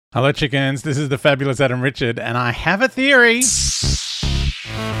Hello, chickens. This is the fabulous Adam Richard, and I have a theory.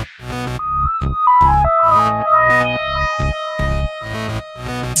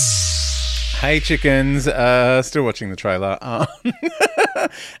 Hey, chickens. Still watching the trailer.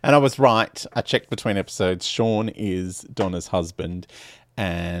 And I was right. I checked between episodes. Sean is Donna's husband,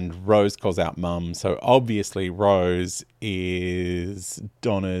 and Rose calls out mum. So obviously Rose is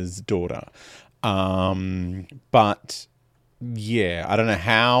Donna's daughter. But yeah, I don't know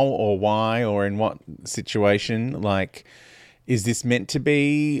how or why or in what situation. Like, is this meant to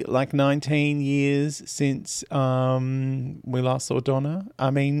be like 19 years since we last saw Donna?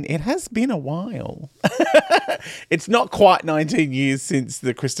 I mean, it has been a while. It's not quite 19 years since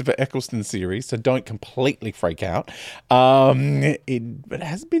the Christopher Eccleston series, so don't completely freak out. It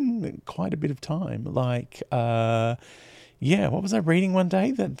has been quite a bit of time. Like, yeah, what was I reading one day?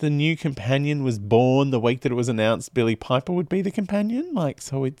 That the new companion was born the week that it was announced Billie Piper would be the companion. Like,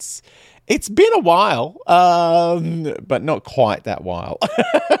 so it's been a while, but not quite that while.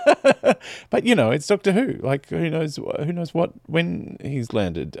 But, you know, it's Doctor Who. Like, who knows when he's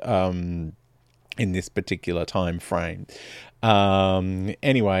landed in this particular time frame.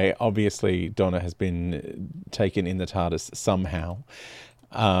 Anyway, obviously, Donna has been taken in the TARDIS somehow.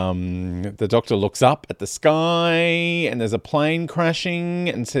 The Doctor looks up at the sky and there's a plane crashing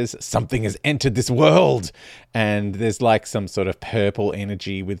and says, something has entered this world. And there's like some sort of purple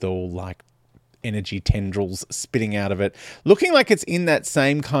energy with all like energy tendrils spitting out of it, looking like it's in that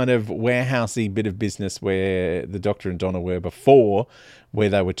same kind of warehousey bit of business where the Doctor and Donna were before, where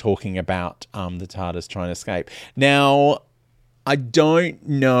they were talking about the TARDIS trying to escape. Now, I don't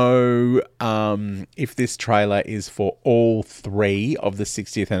know if this trailer is for all three of the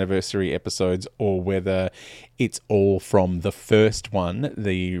 60th anniversary episodes or whether it's all from the first one,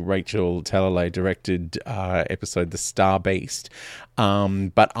 the Rachel Talalay directed episode, The Star Beast.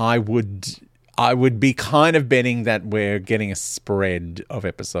 But I would be kind of betting that we're getting a spread of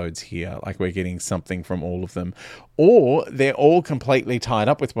episodes here, like we're getting something from all of them, or they're all completely tied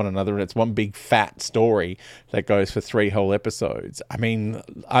up with one another and it's one big fat story that goes for 3 whole episodes. I mean,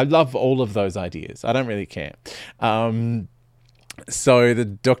 I love all of those ideas. I don't really care. So the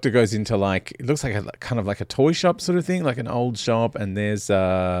Doctor goes into like, it looks like a kind of like a toy shop sort of thing, like an old shop. And there's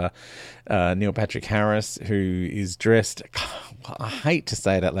Neil Patrick Harris, who is dressed, I hate to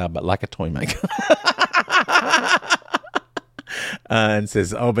say it out loud, but like a toy maker. And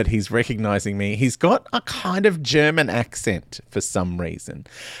says, oh, but he's recognizing me. He's got a kind of German accent for some reason.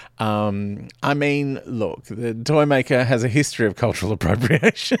 I mean, look, the toy maker has a history of cultural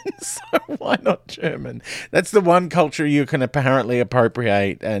appropriation, so why not German? That's the one culture you can apparently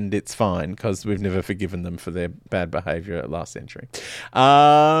appropriate and it's fine because we've never forgiven them for their bad behaviour last century.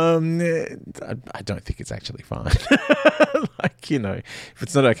 I don't think it's actually fine. Like, you know, if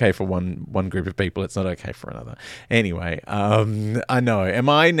it's not okay for one group of people, it's not okay for another. Anyway, I know. Am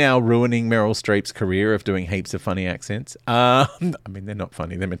I now ruining Meryl Streep's career of doing heaps of funny accents? I mean, they're not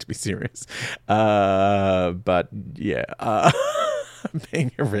funny. They're meant to be serious. But yeah, I'm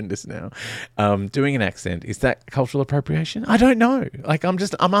being horrendous now. Doing an accent, is that cultural appropriation? I don't know. Like,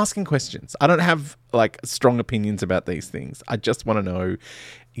 I'm asking questions. I don't have like strong opinions about these things. I just want to know,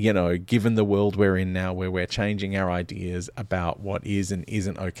 you know, given the world we're in now where we're changing our ideas about what is and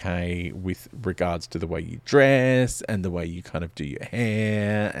isn't okay with regards to the way you dress and the way you kind of do your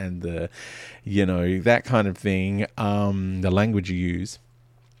hair and the, you know, that kind of thing, the language you use,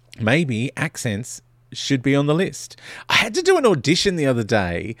 maybe accents should be on the list. I had to do an audition the other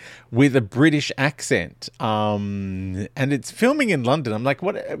day with a British accent, and it's filming in London. I'm like,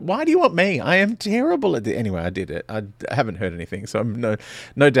 what? Why do you want me? I am terrible at it. Anyway, I did it. I haven't heard anything, so I'm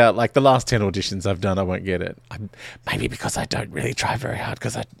no doubt. Like the last 10 auditions I've done, I won't get it. Maybe because I don't really try very hard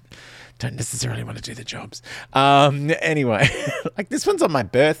because I don't necessarily want to do the jobs. Anyway, like this one's on my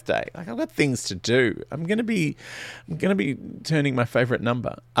birthday. Like I've got things to do. I'm gonna be turning my favorite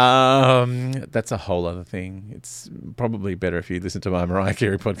number. That's a whole other thing. It's probably better if you listen to my Mariah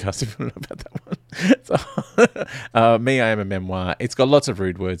Carey podcast if you don't know about that one. So, Me, I Am a Memoir. It's got lots of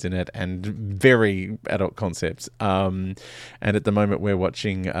rude words in it and very adult concepts. And at the moment we're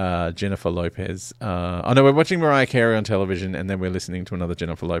watching Jennifer Lopez. We're watching Mariah Carey on television and then we're listening to another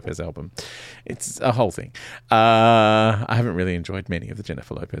Jennifer Lopez album. It's a whole thing. I haven't really enjoyed many of the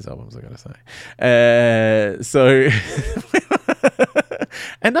Jennifer Lopez albums, I gotta say. So,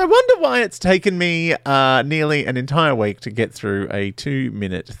 and I wonder why it's taken me nearly an entire week to get through a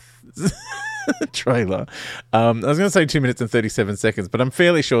 2-minute trailer. I was going to say 2 minutes and 37 seconds, but I'm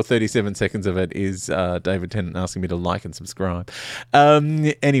fairly sure 37 seconds of it is David Tennant asking me to like and subscribe.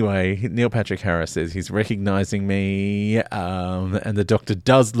 Anyway, Neil Patrick Harris says he's recognizing me, and the Doctor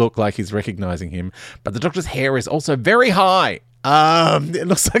does look like he's recognizing him, but the Doctor's hair is also very high. It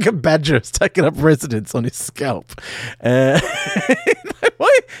looks like a badger has taken up residence on his scalp.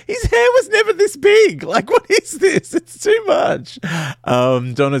 Why? His hair was never this big. Like, what is this? It's too much.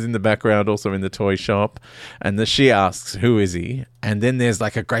 Donna's in the background, also in the toy shop, and she asks, "Who is he?" And then there's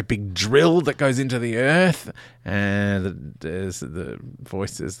like a great big drill that goes into the earth, and there's the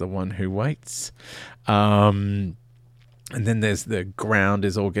voice is the one who waits. And then there's the ground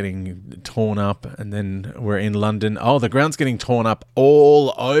is all getting torn up, and then we're in London. Oh, the ground's getting torn up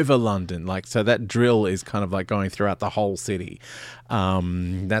all over London. Like, so that drill is kind of like going throughout the whole city.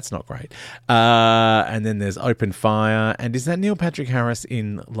 That's not great. And then there's open fire. And is that Neil Patrick Harris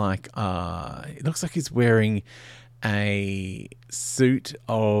in like, it looks like he's wearing a suit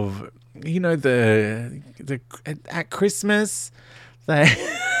of, you know, the at Christmas, they...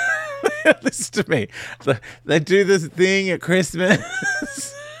 Listen to me. They do this thing at Christmas.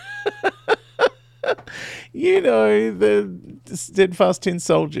 You know, the steadfast tin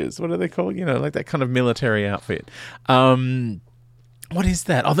soldiers. What are they called? You know, like that kind of military outfit. What is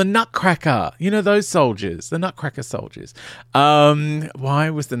that? Oh, the Nutcracker. You know, those soldiers, the Nutcracker soldiers. Why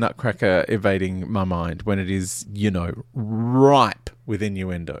was the Nutcracker evading my mind when it is, you know, ripe with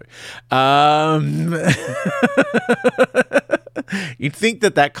innuendo? You'd think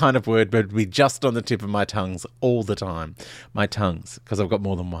that kind of word would be just on the tip of my tongues all the time. My tongues, because I've got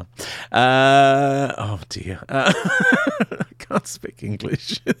more than one. Oh, dear. I can't speak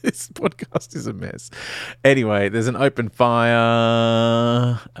English. This podcast is a mess. Anyway, there's an open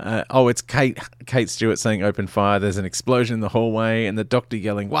fire. It's Kate Stewart saying open fire. There's an explosion in the hallway, and the Doctor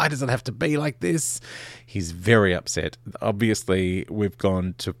yelling, "Why does it have to be like this?" He's very upset. Obviously, we've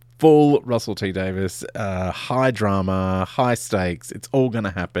gone to full Russell T Davies, high drama, high stakes. It's all going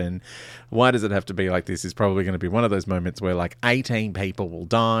to happen. Why does it have to be like this? Is probably going to be one of those moments where like 18 people will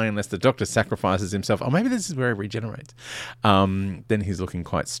die unless the Doctor sacrifices himself. Or maybe this is where he regenerates. Then he's looking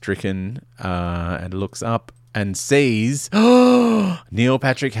quite stricken and looks up and sees Neil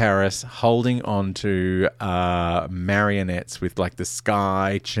Patrick Harris holding on to marionettes with like the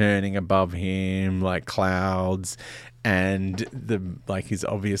sky churning above him, like clouds. And he's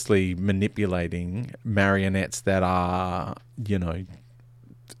obviously manipulating marionettes that are, you know,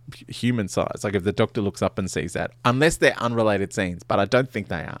 human size. Like if the Doctor looks up and sees that, unless they're unrelated scenes, but I don't think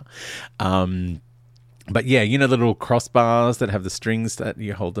they are. But yeah, you know, the little crossbars that have the strings that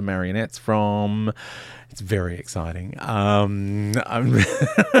you hold the marionettes from. It's very exciting. Now I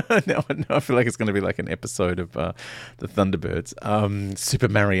feel like it's going to be like an episode of the Thunderbirds. Super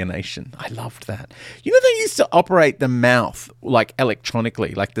Marionation. I loved that. You know, they used to operate the mouth like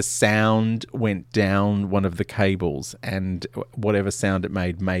electronically. Like the sound went down one of the cables, and whatever sound it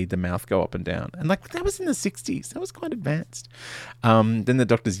made the mouth go up and down. And like that was in the 60s. That was quite advanced. Then the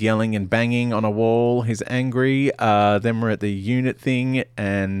Doctor's yelling and banging on a wall. He's angry. Then we're at the unit thing,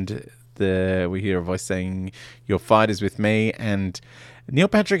 and we hear a voice saying, "Your fight is with me," and Neil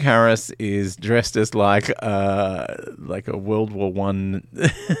Patrick Harris is dressed as like a World War One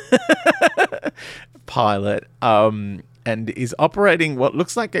pilot, and is operating what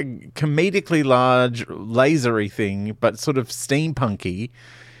looks like a comedically large lasery thing, but sort of steampunky.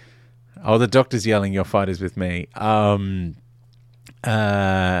 Oh, the Doctor's yelling, "Your fight is with me," and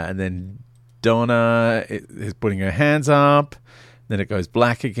then Donna is putting her hands up. Then it goes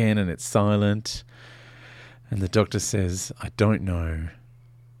black again and it's silent. And the Doctor says, "I don't know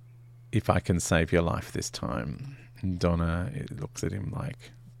if I can save your life this time." And Donna looks at him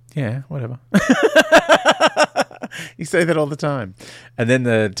like, "Yeah, whatever." You say that all the time. And then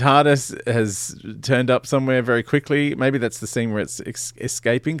the TARDIS has turned up somewhere very quickly. Maybe that's the scene where it's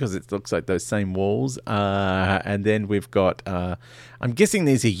escaping because it looks like those same walls. And then we've got, I'm guessing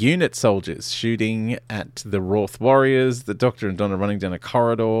these are unit soldiers shooting at the Roth warriors. The Doctor and Donna running down a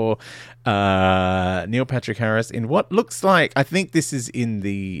corridor. Neil Patrick Harris in what looks like, I think this is in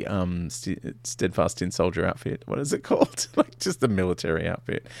the Steadfast Tin Soldier outfit. What is it called? Like just the military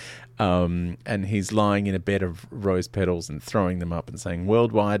outfit. And he's lying in a bed of rose petals and throwing them up and saying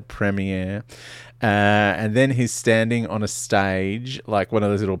worldwide premiere. And then he's standing on a stage, like one of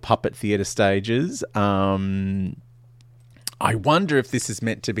those little puppet theatre stages. I wonder if this is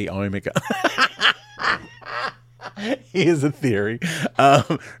meant to be Omega. Here's a theory.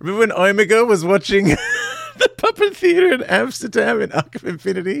 Remember when Omega was watching the puppet theatre in Amsterdam in Arc of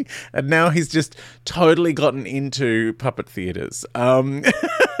Infinity? And now he's just totally gotten into puppet theatres.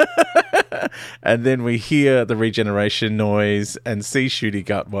 And then we hear the regeneration noise and see Ncuti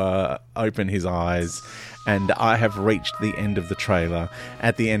Gatwa open his eyes. And I have reached the end of the trailer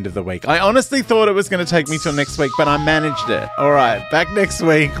at the end of the week. I honestly thought it was going to take me till next week, but I managed it. All right, back next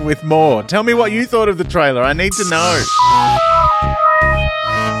week with more. Tell me what you thought of the trailer. I need to know.